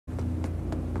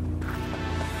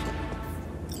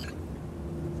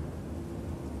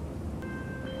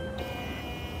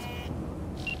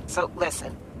So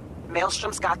listen,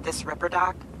 Maelstrom's got this Ripper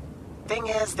doc. Thing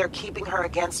is, they're keeping her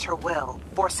against her will,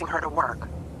 forcing her to work.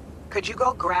 Could you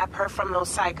go grab her from those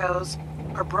psychos?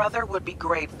 Her brother would be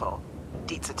grateful.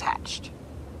 Deets attached.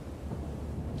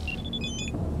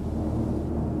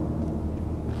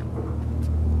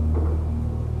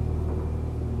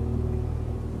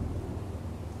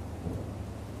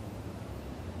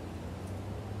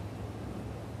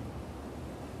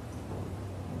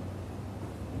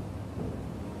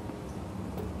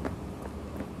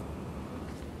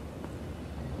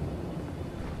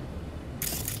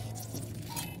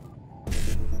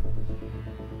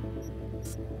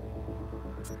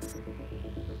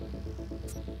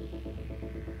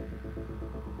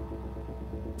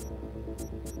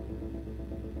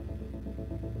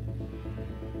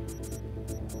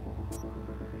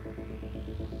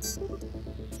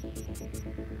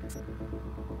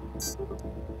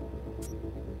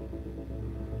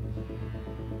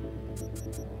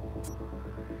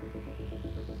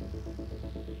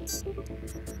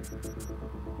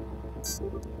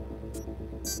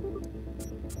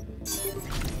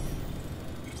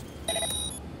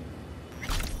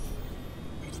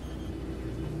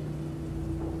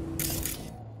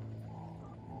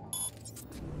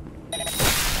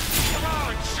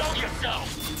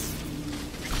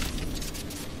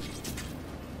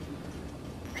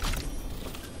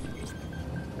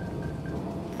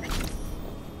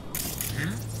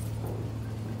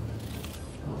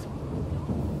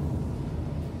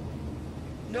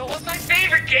 Know what my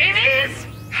favorite game is?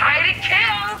 Hide and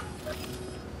kill!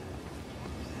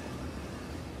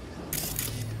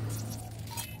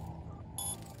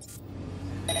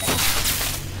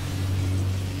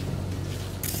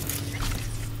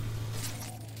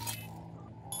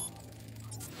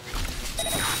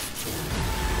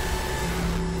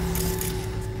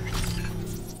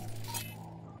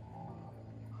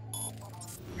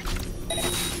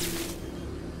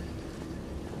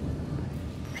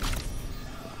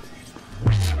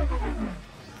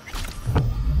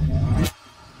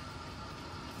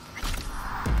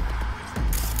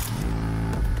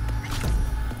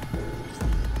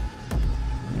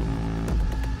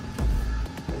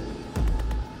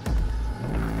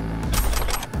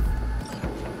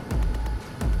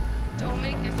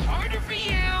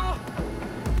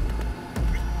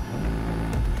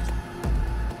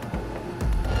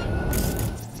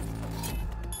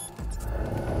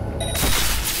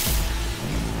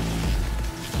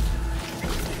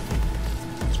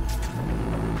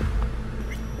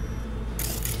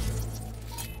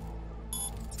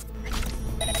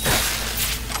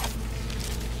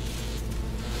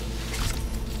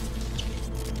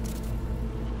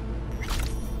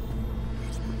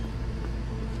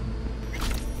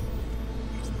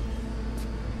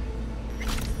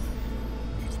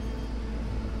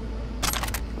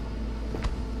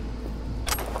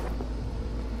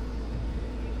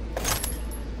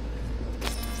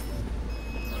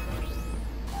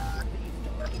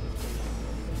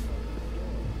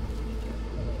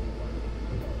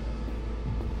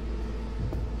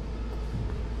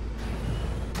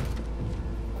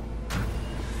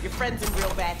 Friend's in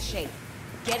real bad shape.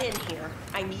 Get in here.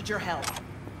 I need your help.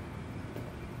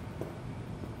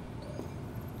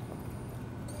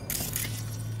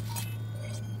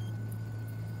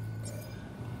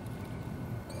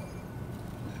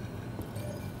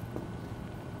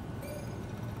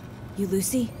 You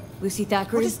Lucy? Lucy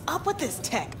Thackeray? What is up with this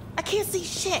tech? I can't see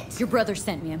shit. Your brother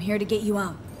sent me. I'm here to get you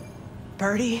out.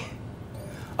 Birdie?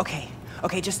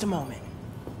 Okay, just a moment.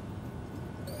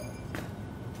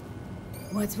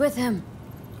 What's with him?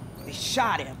 They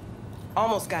shot him.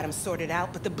 Almost got him sorted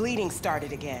out, but the bleeding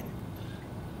started again.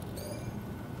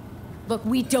 Look,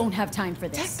 we don't have time for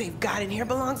Tech this. they've got in here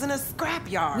belongs in a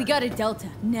scrapyard. We got a Delta,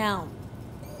 now.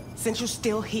 Since you're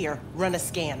still here, run a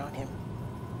scan on him.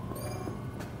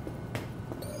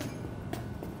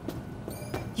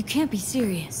 You can't be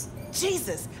serious.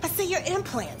 Jesus, I see your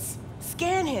implants.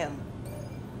 Scan him.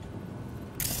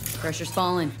 Pressure's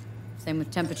falling. Same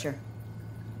with temperature.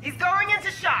 He's going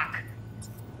into shock.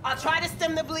 I'll try to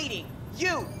stem the bleeding.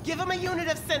 You, give him a unit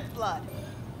of synth blood.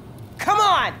 Come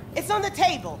on! It's on the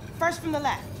table. First from the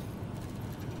left.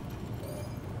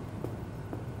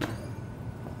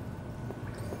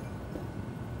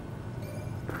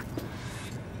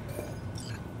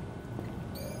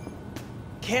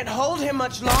 Can't hold him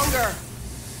much longer.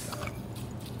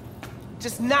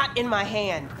 Just not in my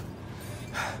hand.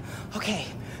 Okay,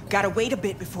 gotta wait a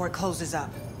bit before it closes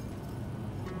up.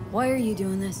 Why are you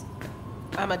doing this?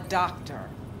 I'm a doctor.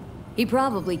 He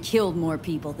probably killed more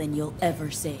people than you'll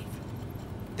ever save.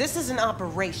 This is an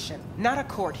operation, not a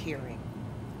court hearing.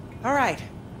 All right,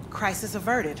 Crisis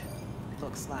averted,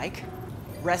 looks like.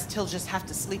 Rest he'll just have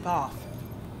to sleep off.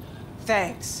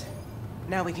 Thanks.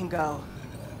 Now we can go.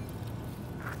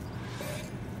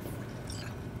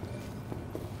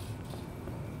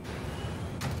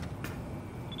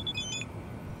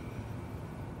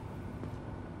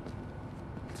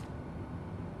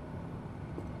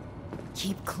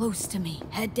 Keep close to me.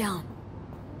 Head down.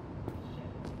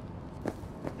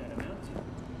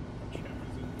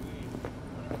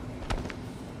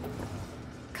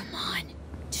 Come on.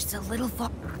 Just a little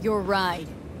far. Your ride.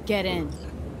 Get in.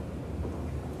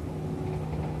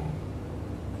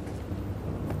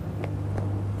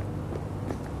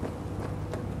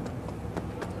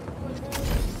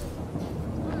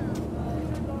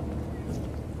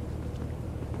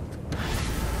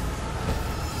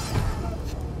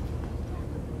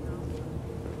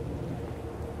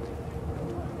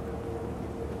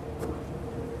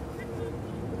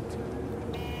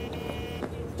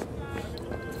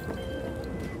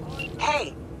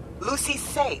 Hey, Lucy's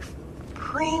safe.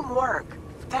 Preem work.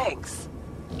 Thanks.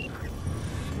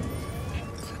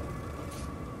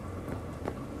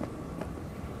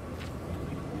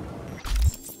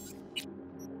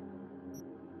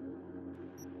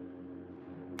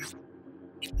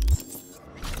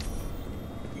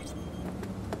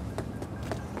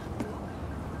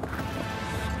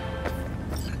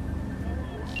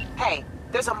 Hey,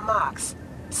 there's a Mox.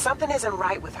 Something isn't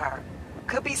right with her.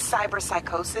 Could be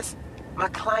cyberpsychosis. My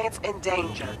client's in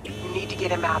danger. You need to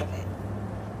get him out of it.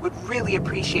 Would really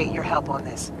appreciate your help on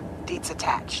this. Deeds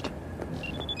attached.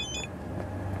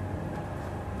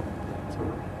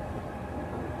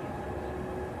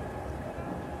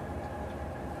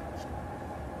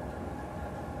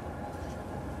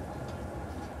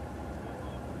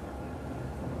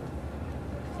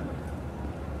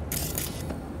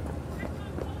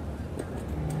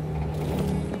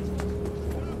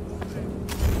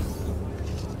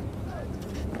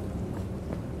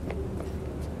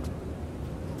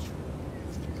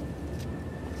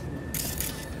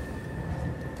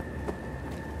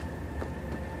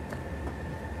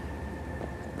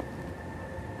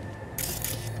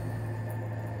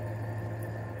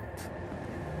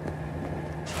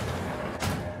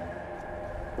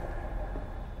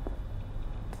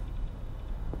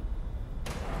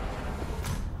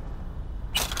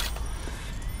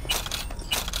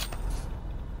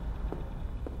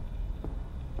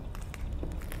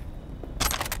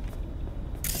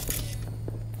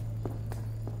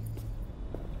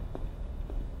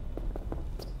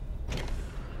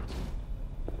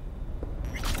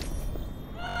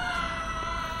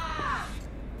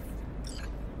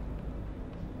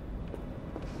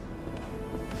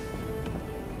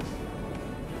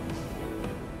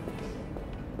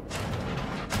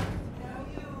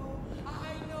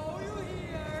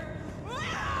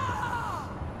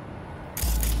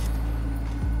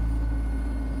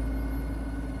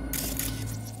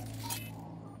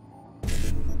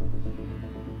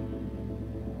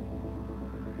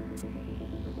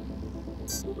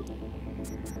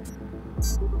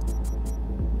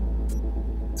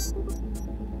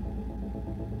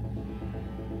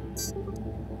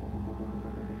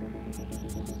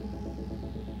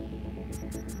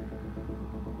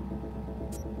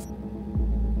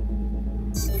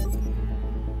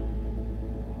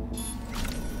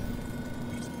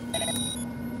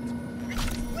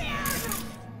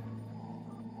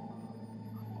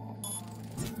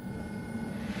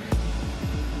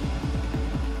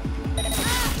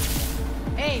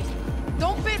 Hey,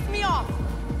 don't piss me off!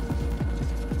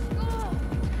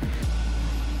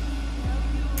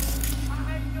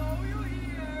 I know you're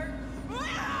here!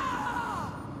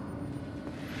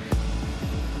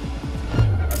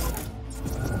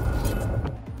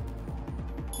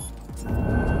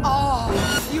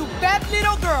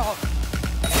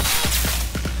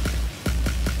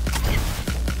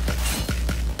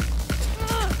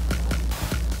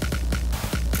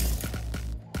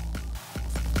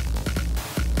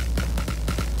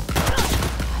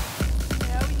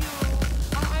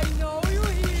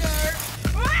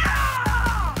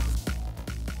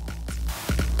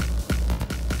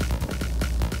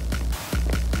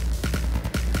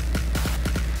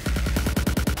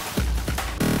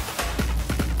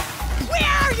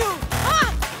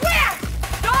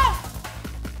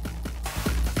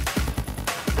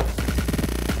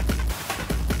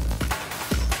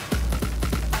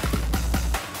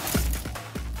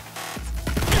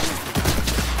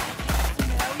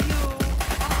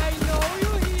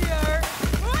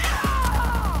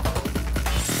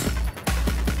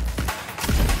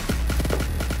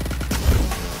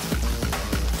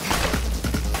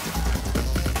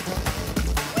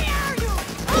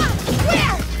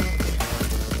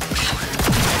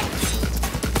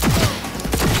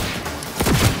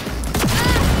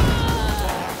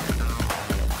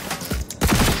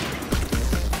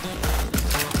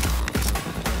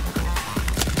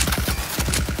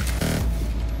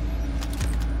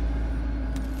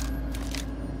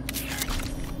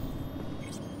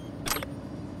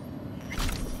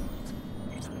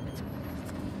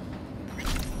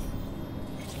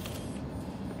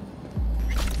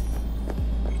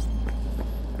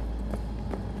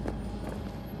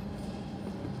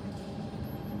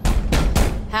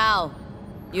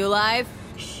 You alive?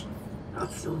 Shh,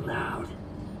 not so loud.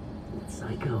 That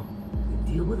psycho,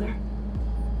 you deal with her?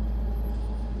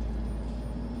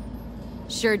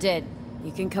 Sure did.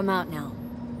 You can come out now.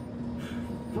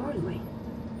 Finally.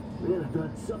 Man, I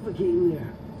thought suffocating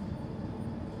there.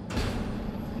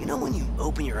 You know when you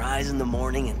open your eyes in the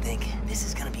morning and think, this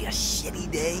is gonna be a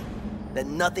shitty day? That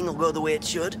nothing will go the way it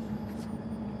should?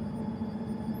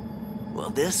 Well,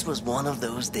 this was one of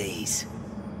those days.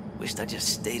 Wished I just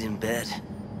stayed in bed.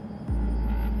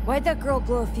 Why'd that girl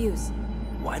blow a fuse?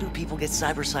 Why do people get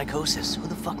cyberpsychosis? Who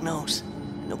the fuck knows?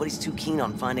 Nobody's too keen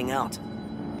on finding out.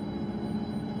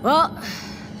 Well,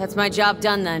 that's my job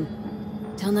done then.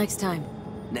 Till next time.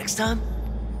 Next time?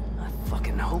 I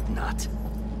fucking hope not.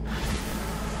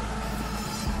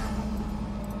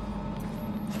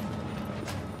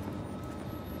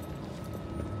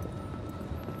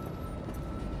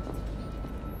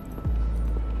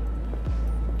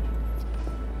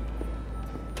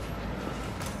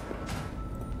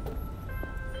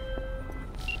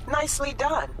 Nicely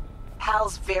done.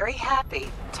 Hal's very happy.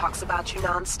 Talks about you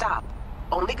non-stop.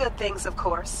 Only good things, of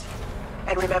course.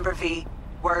 And remember, V,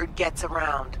 word gets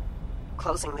around.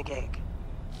 Closing the gig.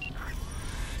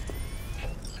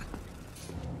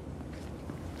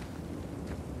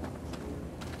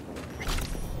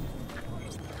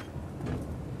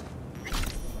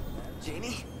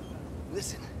 Janie?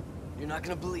 Listen, you're not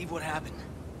gonna believe what happened.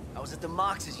 I was at the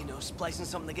Mox's, you know, splicing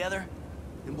something together,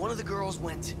 and one of the girls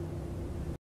went